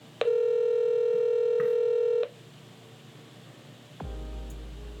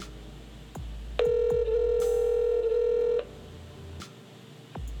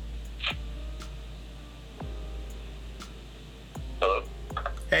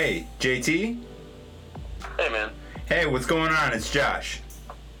Hey, JT? Hey, man. Hey, what's going on? It's Josh.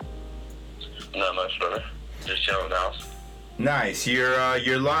 Not much, brother. Just chilling at the house. Nice.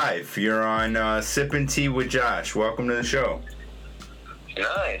 You're live. You're on Sippin' Tea with Josh. Welcome to the show.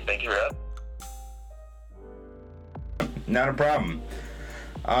 Nice. Thank you for having me. Not a problem.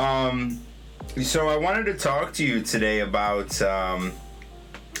 So I wanted to talk to you today about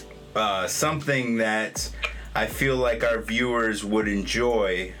something that I feel like our viewers would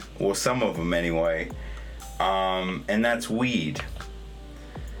enjoy. Well, some of them anyway. And that's weed.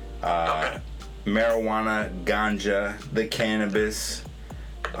 Okay. Marijuana, ganja, the cannabis,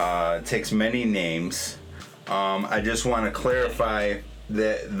 takes many names. I just want to clarify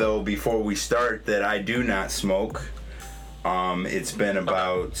that, though, before we start, that I do not smoke. It's been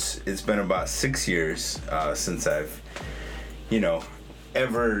about 6 years since I've,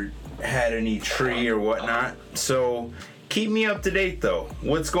 ever had any tree or whatnot. So keep me up to date, though.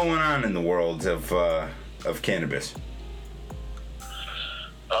 What's going on in the world of cannabis?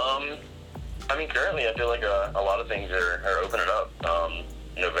 Currently I feel like a lot of things are opening up.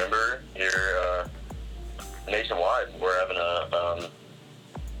 November here, nationwide, we're having a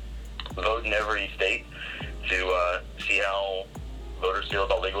vote in every state to see how voters feel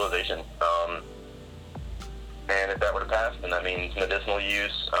about legalization. And if that were to pass, then that means medicinal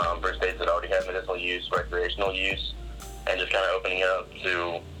use for states that already have medicinal use, recreational use, and just kind of opening it up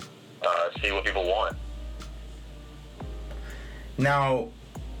to see what people want. Now,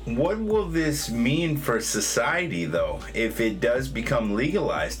 what will this mean for society, though, if it does become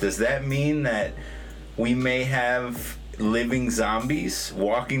legalized? Does that mean that we may have living zombies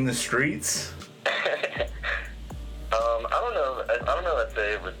walking the streets? I don't know that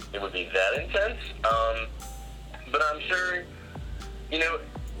it would be that intense, but I'm sure,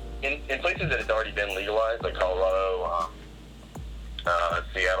 in places that it's already been legalized, like Colorado,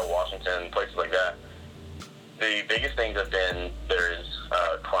 Seattle, Washington, places like that, the biggest things have been there's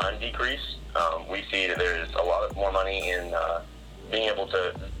crime decrease. We see that there's a lot more money in being able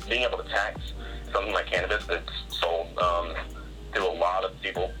to tax something like cannabis that's sold to a lot of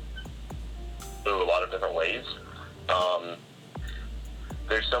people through a lot of different ways.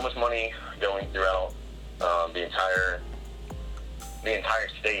 There's so much money going throughout the entire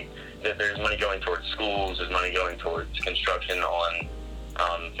state that there's money going towards schools, there's money going towards construction on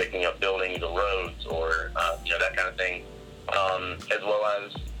picking up buildings or roads or that kind of thing, as well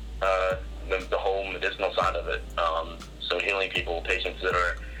as the whole medicinal side of it. So healing people, patients that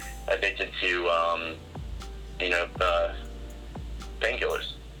are addicted to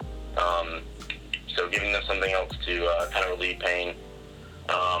painkillers. So giving them something else to kind of relieve pain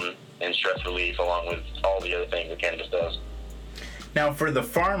and stress relief, along with all the other things that cannabis does. Now, for the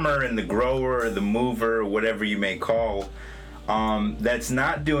farmer and the grower, the mover, whatever you may call, that's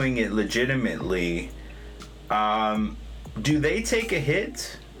not doing it legitimately, do they take a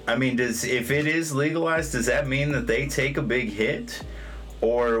hit? I mean, if it is legalized, does that mean that they take a big hit,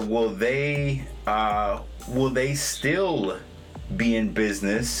 or will they still be in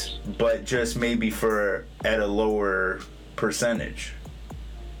business, but just maybe at a lower percentage?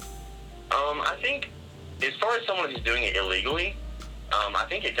 I think as far as someone who's doing it illegally, I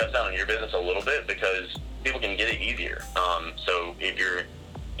think it cuts down on your business a little bit because people can get it easier. So if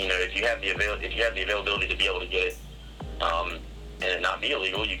you have the availability to be able to get it, and it not be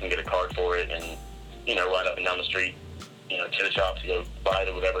illegal, you can get a card for it and ride up and down the street, to the shop to go buy it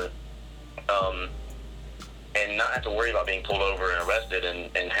or whatever, and not have to worry about being pulled over and arrested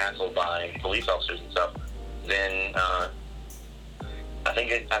and hassled by police officers and stuff. Then I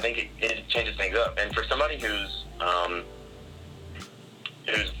think it changes things up. And for somebody who's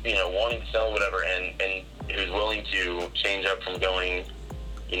wanting to sell whatever and who's willing to change up from going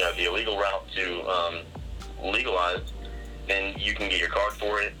the illegal route to legalized, then you can get your card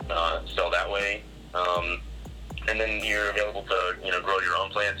for it, sell that way, and then you're available to grow your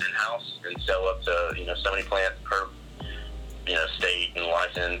own plants in house and sell up to so many plants per state and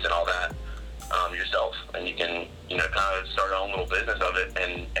license and all that yourself, and you can kind of start your own little business of it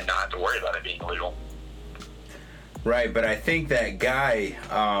and not have to worry about it being illegal. Right, but I think that guy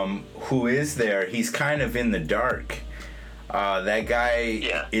who is there, he's kind of in the dark. That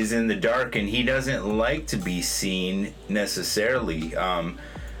guy is in the dark, and he doesn't like to be seen necessarily.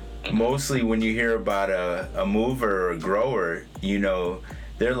 Mostly when you hear about a mover or a grower,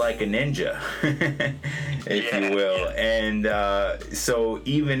 they're like a ninja, if you will. And so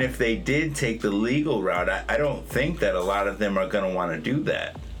even if they did take the legal route, I don't think that a lot of them are going to want to do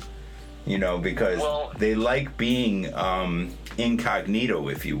that. Because they like being incognito,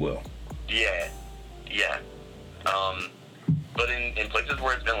 if you will. Yeah. But but in places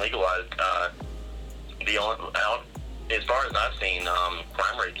where it's been legalized, as far as I've seen,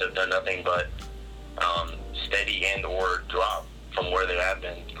 crime rates have done nothing but steady and or drop from where they have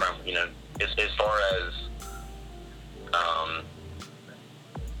been. You know, as far as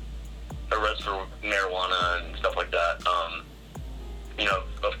arrests for marijuana and stuff like that. You know,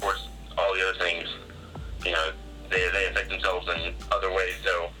 of course, all the other things, you know, they affect themselves in other ways.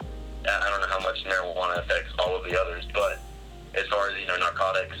 So I don't know how much marijuana affects all of the others, but as far as, you know,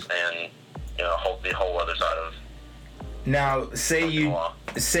 narcotics and, you know, the whole other side of now, say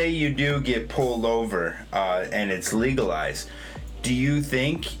you do get pulled over and it's legalized. Do you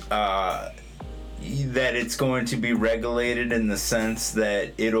think that it's going to be regulated in the sense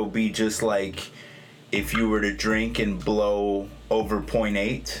that it'll be just like if you were to drink and blow over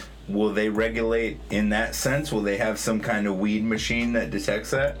 0.8? Will they regulate in that sense? Will they have some kind of weed machine that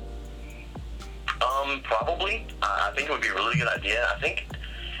detects that? Probably. I think it would be a really good idea. I think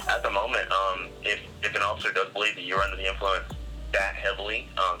at the moment, if an officer does believe that you're under the influence that heavily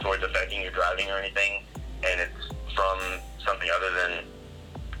towards affecting your driving or anything, and it's from something other than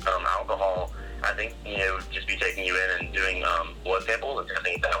alcohol, I think, you know, just be taking you in and doing blood samples and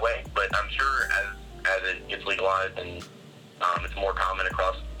testing it that way. But I'm sure as it gets legalized and it's more common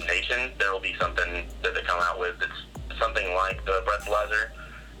across nations, there will be something that they come out with that's something like the breathalyzer.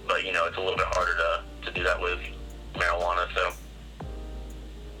 But, you know, it's a little bit harder to do that with marijuana, so.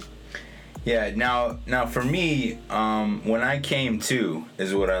 Yeah, now for me, when I came to,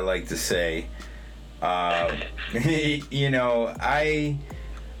 is what I like to say, you know, I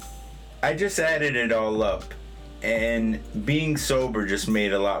just added it all up, and being sober just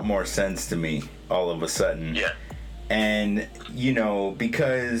made a lot more sense to me all of a sudden. Yeah. And, you know,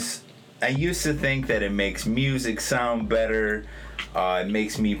 because I used to think that it makes music sound better, it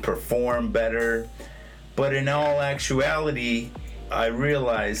makes me perform better, but in all actuality, I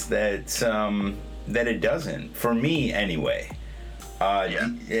realized that that it doesn't, for me anyway.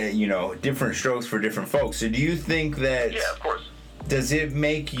 You know, different strokes for different folks. So do you think that... Yeah, of course. Does it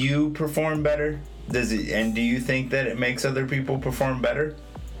make you perform better? Does it, and do you think that it makes other people perform better?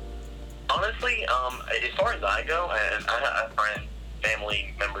 Honestly, as far as I go, and I have friends,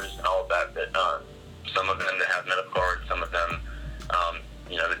 family members, and all of that, some of them that have medical cards, some of them,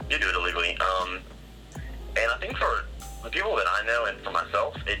 you know, that do it illegally. And I think for the people that I know and for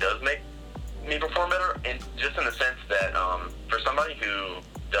myself, it does make me perform better, and just in the sense that for somebody who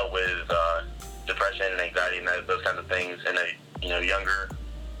dealt with depression and anxiety and those kinds of things in a, you know, younger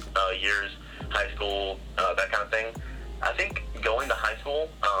years, high school, that kind of thing, I think going to high school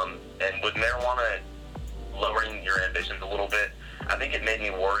and with marijuana lowering your ambitions a little bit, I think it made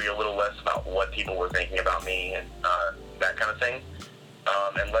me worry a little less about what people were thinking about me and that kind of thing,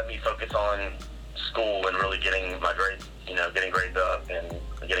 and let me focus on school and really getting my grades, you know, getting grades up and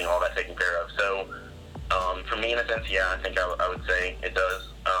getting all that taken care of. So for me, in a sense, yeah, I think I would say it does.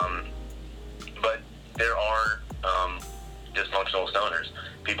 But there are dysfunctional stoners,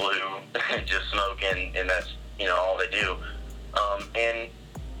 people who just smoke and that's, you know, all they do. And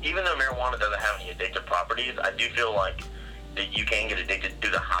even though marijuana doesn't have any addictive properties, I do feel like that you can get addicted to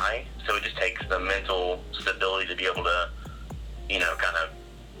the high. So it just takes the mental stability to be able to, you know, kind of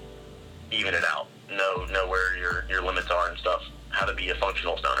even it out, know where your limits are and stuff, how to be a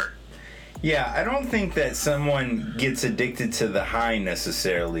functional stoner. Yeah, I don't think that someone gets addicted to the high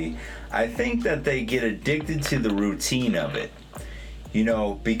necessarily. I think that they get addicted to the routine of it. You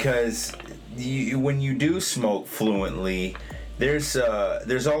know, because when you do smoke fluently, there's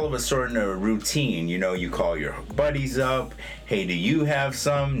all of a sort of routine. You know, you call your buddies up. Hey, do you have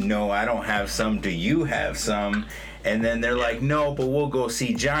some? No, I don't have some. Do you have some? And then they're like, no, but we'll go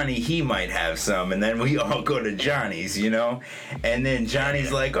see Johnny. He might have some. And then we all go to Johnny's, you know? And then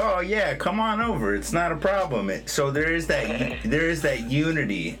Johnny's like, oh, yeah, come on over. It's not a problem. So there is that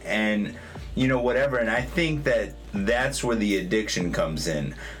unity and, you know, whatever. And I think that that's where the addiction comes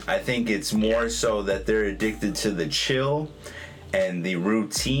in. I think it's more so that they're addicted to the chill and the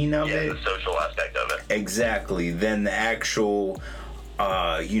routine of it. Yeah, the social aspect of it. Exactly. Than the actual,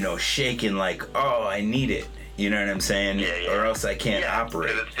 you know, shaking like, oh, I need it. You know what I'm saying? Yeah. Or else I can't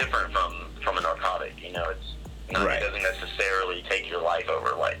operate. Because it's different from a narcotic. You know, it's not, right. It doesn't necessarily take your life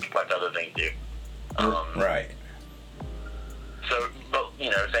over like other things do. Right. So, but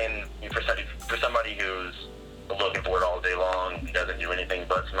you know, saying for somebody who's looking for it all day long, doesn't do anything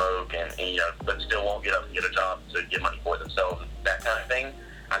but smoke, and you know, but still won't get up and get a job to get money for themselves, that kind of thing.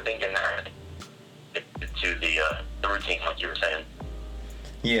 I think in that to the routine, like you were saying.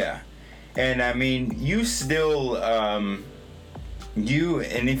 Yeah. And I mean, you still,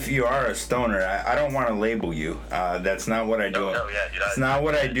 And if you are a stoner, I don't want to label you. That's not what I do. No, yeah, dude, it's not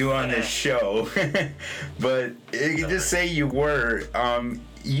what I do on this show. But you can just say you were.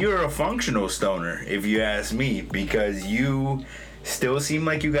 You're a functional stoner, if you ask me, because you still seem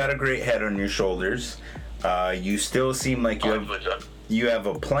like you got a great head on your shoulders. You still seem like you have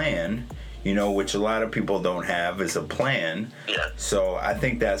a plan, which a lot of people don't have, is a plan. Yeah. So I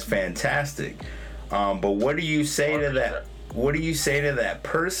think that's fantastic. But what do you say to that? What do you say to that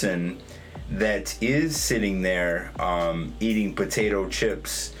person that is sitting there eating potato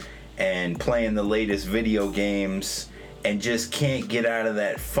chips and playing the latest video games and just can't get out of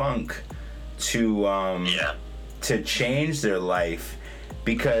that funk to change their life?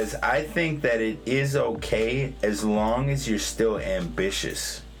 Because I think that it is okay as long as you're still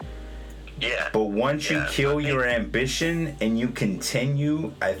ambitious. Yeah. But once you kill your ambition and you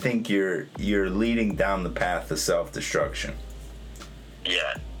continue, I think you're leading down the path of self-destruction.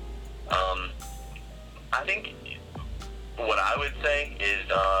 Yeah. I think what I would say is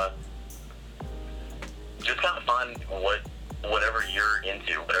just kind of find whatever you're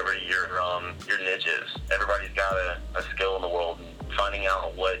into, whatever your niche is. Everybody's got a skill in the world, and finding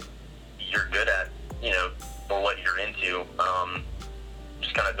out what you're good at, or what you're into.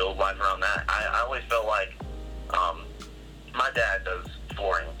 Just kind of build life around that. I always felt like my dad does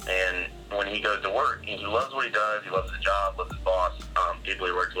flooring, and when he goes to work, he loves what he does. He loves his job, loves his boss, people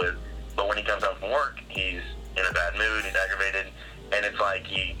he works with. But when he comes home from work, he's in a bad mood, he's aggravated, and it's like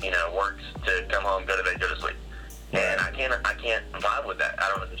he works to come home, go to bed, go to sleep. And I can't vibe with that. I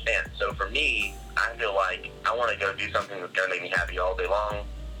don't understand. So for me, I feel like I want to go do something that's going to make me happy all day long.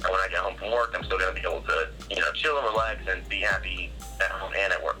 And when I get home from work, I'm still going to be able to, chill and relax and be happy at home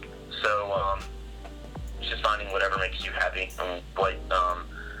and at work. So, it's just finding whatever makes you happy. And like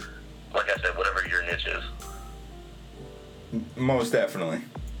I said, whatever your niche is. Most definitely.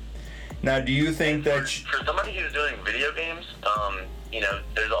 Now, do you think that for somebody who's doing video games,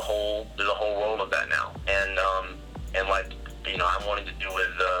 there's a whole world of that now, and like I'm wanting to do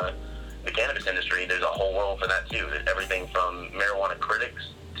with the cannabis industry. There's a whole world for that too. There's everything from marijuana critics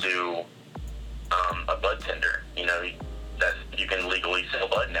to a bud tender. That you can legally sell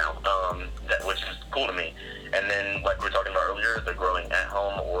bud now, which is cool to me. And then, like we were talking about earlier, the growing at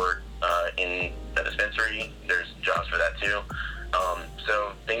home or in a dispensary. There's jobs for that too.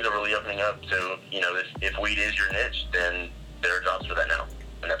 So things are really opening up to, if weed is your niche, then there are jobs for that now.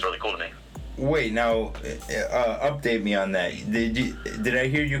 And that's really cool to me. Wait, now, update me on that. Did I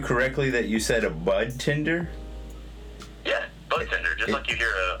hear you correctly that you said a bud tender? Yeah, bud tender. Just like you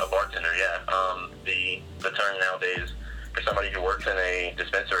hear a bartender, yeah. The term nowadays for somebody who works in a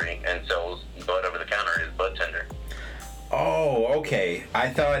dispensary and sells bud over the counter is bud tender. Oh, okay. I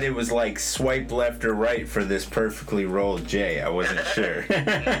thought it was like swipe left or right for this perfectly rolled J. I wasn't sure. No.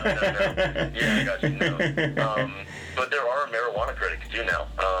 Yeah, I got you. No. But there are marijuana critics too now.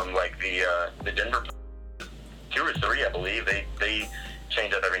 Like the Denver 2 or 3, I believe. They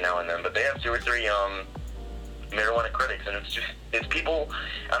change up every now and then, but they have 2 or 3 marijuana critics, and it's people.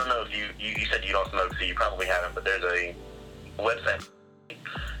 I don't know if you said you don't smoke, so you probably haven't. But there's a website,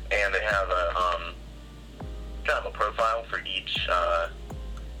 and they have a kind of a profile for each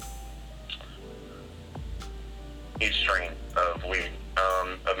strain of weed,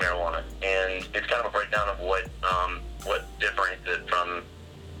 of marijuana, and it's kind of a breakdown of what differentiates it from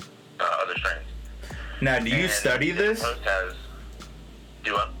other strains. Now, do you study this?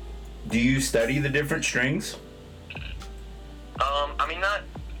 Do you study the different strings? I mean, not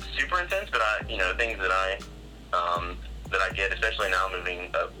super intense, but things that I get, especially now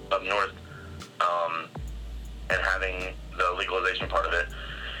moving up north, and having the legalization part of it,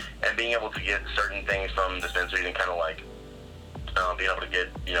 and being able to get certain things from dispensaries and kind of like being able to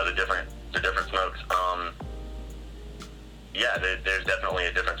get the different smokes. There's definitely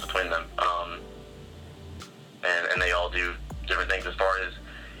a difference between them, and they all do different things as far as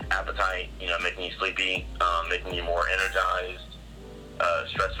appetite, making you sleepy, making you more energized,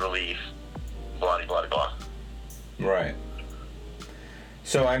 stress relief, blah blah blah. Right.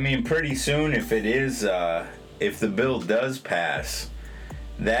 So I mean, pretty soon, if the bill does pass,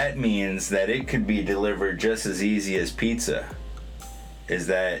 that means that it could be delivered just as easy as pizza. Is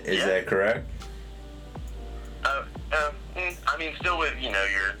that correct? I mean, still with your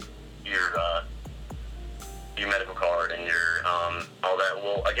medical card and your all that.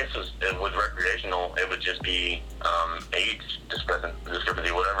 Well, I guess with recreational, it would just be age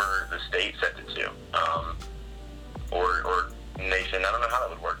discrepancy, whatever the state sets it to, or nation. I don't know how that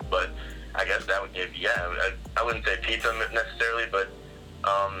would work, but I guess that would give. I wouldn't say pizza necessarily, but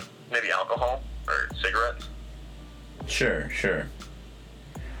maybe alcohol or cigarettes. Sure.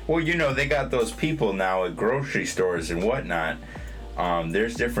 Well, you know, they got those people now at grocery stores and whatnot.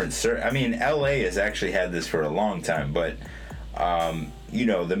 There's different. I mean, LA has actually had this for a long time, but you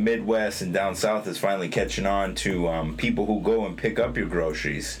know, the Midwest and down south is finally catching on to people who go and pick up your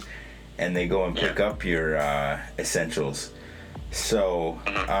groceries, and they go and pick up your essentials. So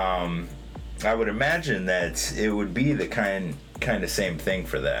I would imagine that it would be the kind of same thing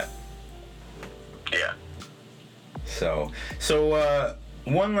for that. Yeah. So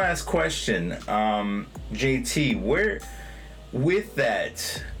one last question, JT, where, with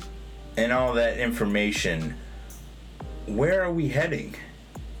that and all that information, where are we heading?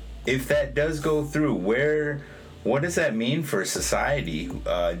 If that does go through, what does that mean for society?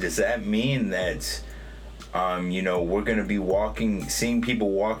 Does that mean that, you know, we're going to be seeing people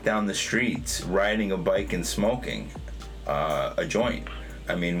walk down the streets, riding a bike and smoking a joint?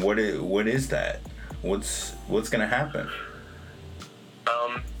 I mean, what is that? What's going to happen?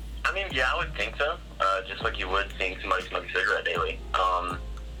 I mean, yeah, I would think so. Just like you would seeing somebody smoke a cigarette daily. And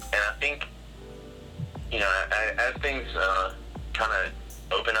I think, you know, as things kind of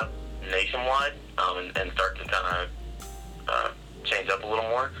open up nationwide and start to kind of change up a little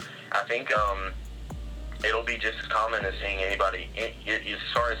more, I think it'll be just as common as seeing anybody, as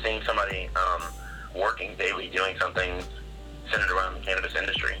far as seeing somebody working daily doing something centered around the cannabis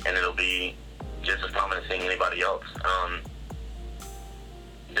industry, and it'll be just as common as seeing anybody else.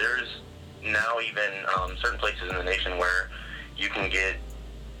 There's now even certain places in the nation where you can get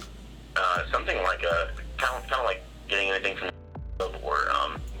something like kind of like getting anything from or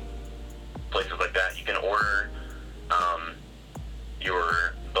places like that. You can order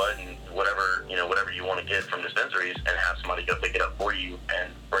your bud and whatever you want to get from dispensaries and have somebody go pick it up for you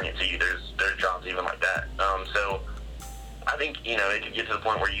and bring it to you. There's jobs even like that. So I think, you know, it could get to the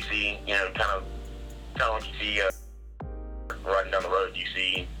point where you see, you know, kind of like you see riding down the road, you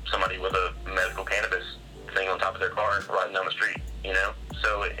see somebody with a medical cannabis thing on top of their car riding down the street, you know?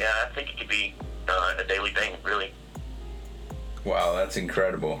 So, yeah, I think it could be a daily thing, really. Wow, that's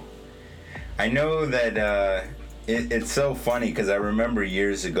incredible. I know that it's so funny because I remember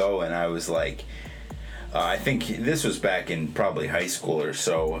years ago, and I was like, I think this was back in probably high school or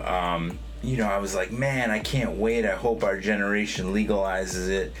so, you know, I was like, man, I can't wait. I hope our generation legalizes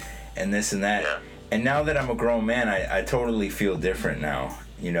it and this and that. Yeah. And now that I'm a grown man, I totally feel different now,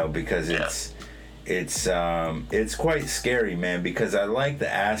 you know, because it's quite scary, man, because I like the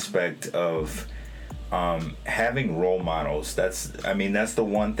aspect of having role models. That's the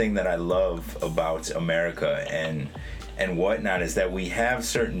one thing that I love about America and whatnot, is that we have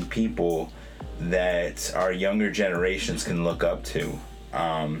certain people that our younger generations can look up to.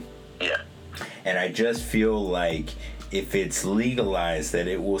 And I just feel like if it's legalized, that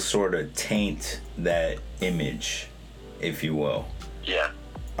it will sort of taint that image, if you will. Yeah.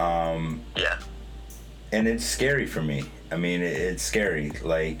 And it's scary for me. I mean, it's scary.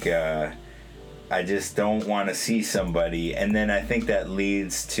 Like, I just don't want to see somebody. And then I think that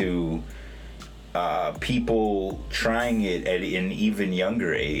leads to people trying it at an even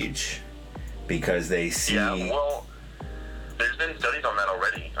younger age because they see... Yeah, well, there's been studies on that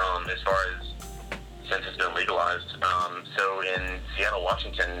already, as far as since it's been legalized. So in Seattle,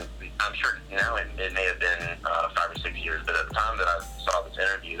 Washington, I'm sure now it may have been 5 or 6 years, but at the time that I saw this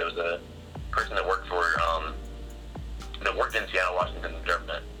interview, there was a person that worked in Seattle, Washington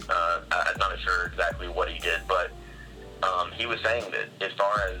government. I'm not sure exactly what he did, but he was saying that as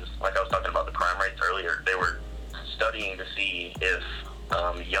far as, like I was talking about the crime rates earlier, they were studying to see if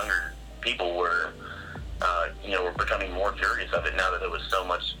younger people were becoming more curious of it now that there was so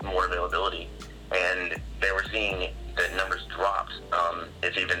much more availability. And they were seeing that numbers dropped.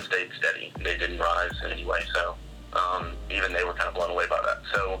 It's even stayed steady. They didn't rise in any way. So even they were kind of blown away by that.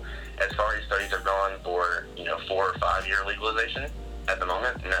 So as far as studies have gone for 4 or 5 year legalization at the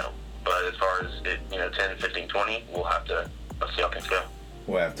moment, no. But as far as it, 10, 15, 20, let's see how things go.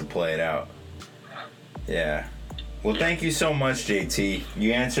 We'll have to play it out. Yeah. Well, thank you so much, JT.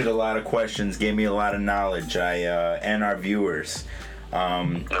 You answered a lot of questions, gave me a lot of knowledge. And our viewers.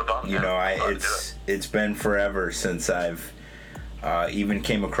 No problem, it's been forever since I've even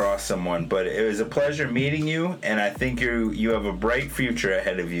came across someone, but it was a pleasure meeting you, and I think you have a bright future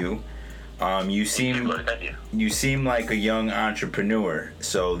ahead of you. You seem like a young entrepreneur,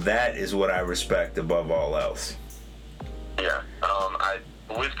 so that is what I respect above all else. Yeah,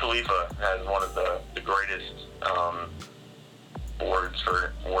 Wiz Khalifa has one of the greatest words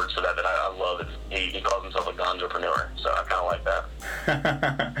for that I love. He calls himself a ganjapreneur, so I kind of like that.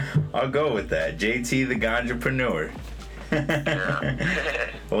 I'll go with that. JT the ganjapreneur.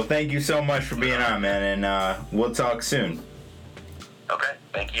 Yeah. Well, thank you so much for being on, man, and we'll talk soon. Okay.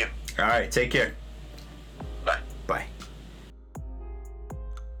 Thank you. All right, take care.